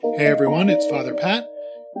Hey everyone, it's Father Pat,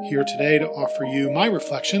 here today to offer you my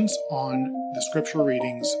reflections on the scripture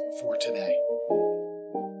readings for today.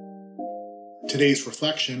 Today's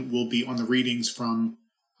reflection will be on the readings from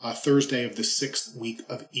Thursday of the 6th week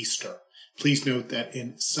of Easter. Please note that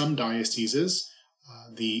in some dioceses,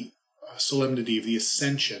 the Solemnity of the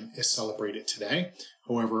Ascension is celebrated today.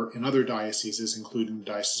 However, in other dioceses, including the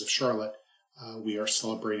Diocese of Charlotte, we are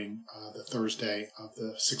celebrating the Thursday of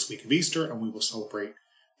the 6th week of Easter, and we will celebrate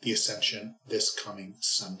the Ascension this coming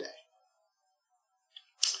Sunday.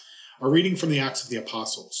 A reading from the Acts of the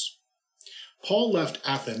Apostles. Paul left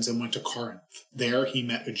Athens and went to Corinth. There he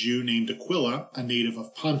met a Jew named Aquila, a native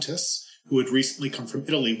of Pontus, who had recently come from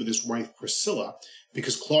Italy with his wife Priscilla,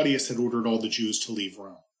 because Claudius had ordered all the Jews to leave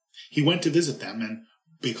Rome. He went to visit them, and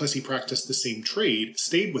because he practiced the same trade,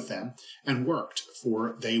 stayed with them and worked,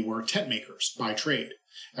 for they were tent makers by trade.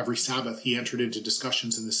 Every Sabbath he entered into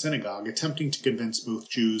discussions in the synagogue, attempting to convince both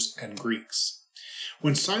Jews and Greeks.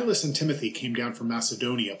 When Silas and Timothy came down from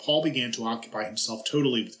Macedonia, Paul began to occupy himself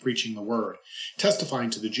totally with preaching the word, testifying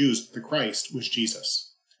to the Jews that the Christ was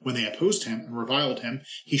Jesus. When they opposed him and reviled him,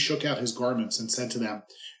 he shook out his garments and said to them,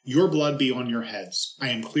 "Your blood be on your heads. I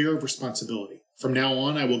am clear of responsibility. From now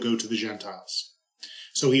on I will go to the Gentiles."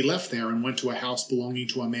 So he left there and went to a house belonging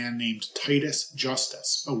to a man named Titus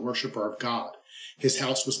Justus, a worshiper of God. His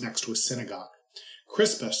house was next to a synagogue.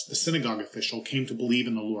 Crispus, the synagogue official, came to believe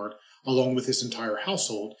in the Lord, along with his entire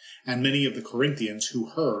household, and many of the Corinthians who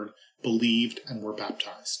heard believed and were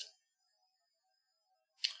baptized.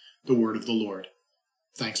 The word of the Lord.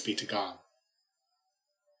 Thanks be to God.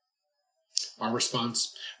 Our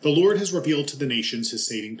response: the Lord has revealed to the nations his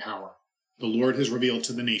saving power. The Lord has revealed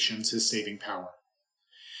to the nations his saving power.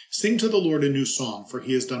 Sing to the Lord a new song, for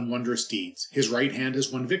he has done wondrous deeds. His right hand has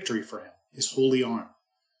won victory for him, his holy arm.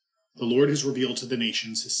 The Lord has revealed to the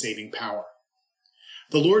nations his saving power.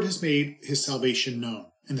 The Lord has made his salvation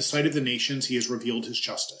known. In the sight of the nations he has revealed his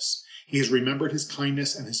justice. He has remembered his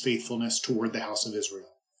kindness and his faithfulness toward the house of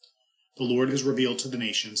Israel. The Lord has revealed to the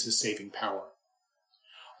nations his saving power.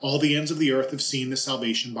 All the ends of the earth have seen the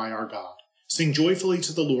salvation by our God. Sing joyfully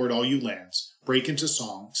to the Lord, all you lands. Break into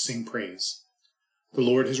song, sing praise. The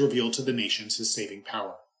Lord has revealed to the nations his saving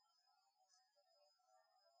power.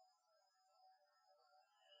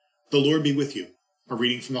 The Lord be with you. A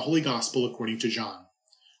reading from the Holy Gospel according to John.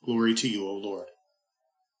 Glory to you, O Lord.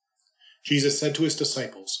 Jesus said to his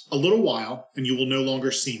disciples, "A little while, and you will no longer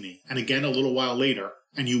see me, and again a little while later,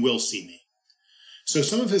 and you will see me." So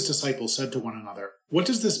some of his disciples said to one another, "What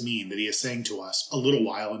does this mean that he is saying to us, 'A little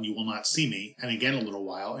while, and you will not see me, and again a little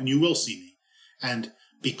while, and you will see me,' and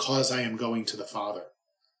 'because I am going to the Father'?"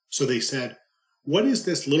 So they said, "What is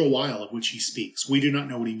this little while of which he speaks? We do not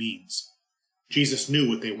know what he means." Jesus knew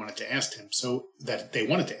what they wanted to ask him, so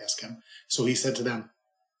he said to them,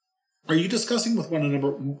 "Are you discussing with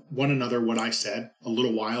one another what I said? A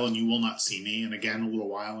little while and you will not see me, and again a little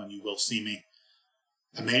while and you will see me.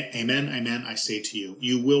 Amen, amen, I say to you,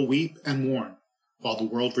 you will weep and mourn while the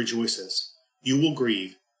world rejoices. You will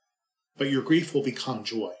grieve, but your grief will become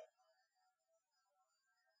joy."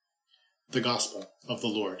 The Gospel of the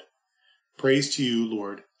Lord. Praise to you,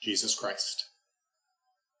 Lord Jesus Christ.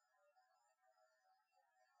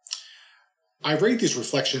 I write these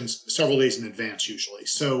reflections several days in advance usually,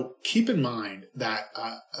 so keeping that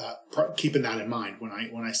in mind when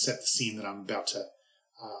I set the scene that I'm about to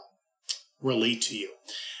relate to you.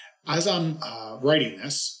 As I'm writing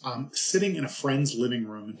this, I'm sitting in a friend's living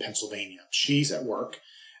room in Pennsylvania. She's at work,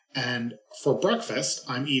 and for breakfast,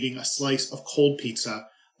 I'm eating a slice of cold pizza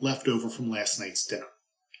left over from last night's dinner.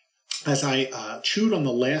 As I chewed on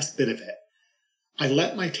the last bit of it, I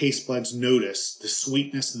let my taste buds notice the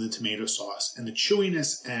sweetness in the tomato sauce and the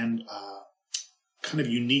chewiness and kind of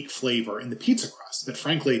unique flavor in the pizza crust that,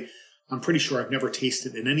 frankly, I'm pretty sure I've never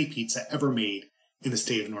tasted in any pizza ever made in the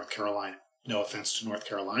state of North Carolina. No offense to North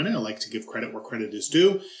Carolina. I like to give credit where credit is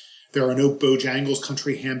due. There are no Bojangles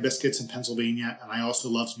country ham biscuits in Pennsylvania, and I also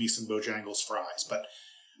love me some Bojangles fries. But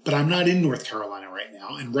I'm not in North Carolina right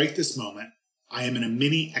now, and right this moment, I am in a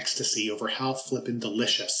mini ecstasy over how flippin'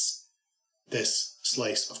 delicious this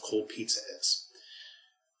slice of cold pizza is.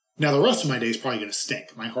 Now, the rest of my day is probably going to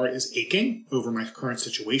stink. My heart is aching over my current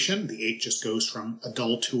situation. The ache just goes from a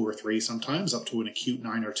dull 2 or 3 sometimes up to an acute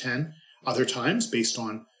 9 or 10 other times based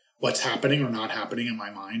on what's happening or not happening in my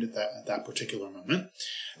mind at that particular moment.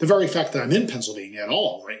 The very fact that I'm in Pennsylvania at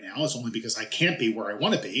all right now is only because I can't be where I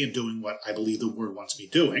want to be and doing what I believe the Word wants me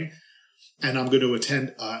doing. And I'm going to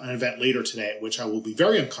attend an event later today at which I will be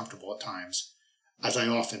very uncomfortable at times, as I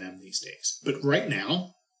often am these days. But right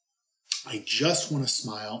now, I just want to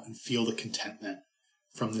smile and feel the contentment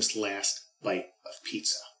from this last bite of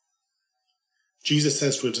pizza. Jesus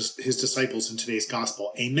says to his disciples in today's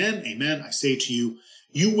gospel, "Amen, amen, I say to you,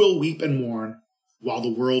 you will weep and mourn while the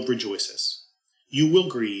world rejoices. You will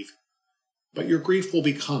grieve, but your grief will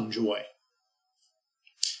become joy."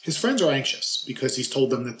 His friends are anxious because he's told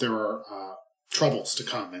them that there are troubles to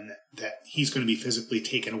come and that he's going to be physically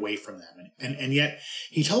taken away from them. And yet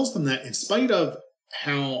he tells them that in spite of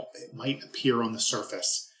how it might appear on the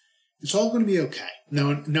surface, it's all going to be okay. Now,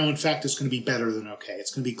 in fact, it's going to be better than okay.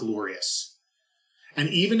 It's going to be glorious. And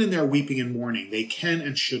even in their weeping and mourning, they can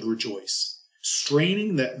and should rejoice,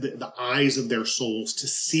 straining the eyes of their souls to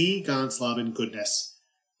see God's love and goodness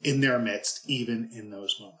in their midst, even in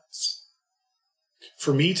those moments.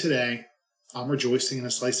 For me today, I'm rejoicing in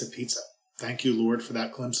a slice of pizza. Thank you, Lord, for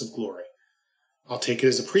that glimpse of glory. I'll take it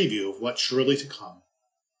as a preview of what's surely to come,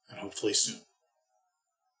 and hopefully soon.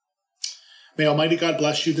 May Almighty God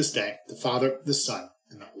bless you this day, the Father, the Son,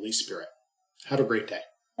 and the Holy Spirit. Have a great day.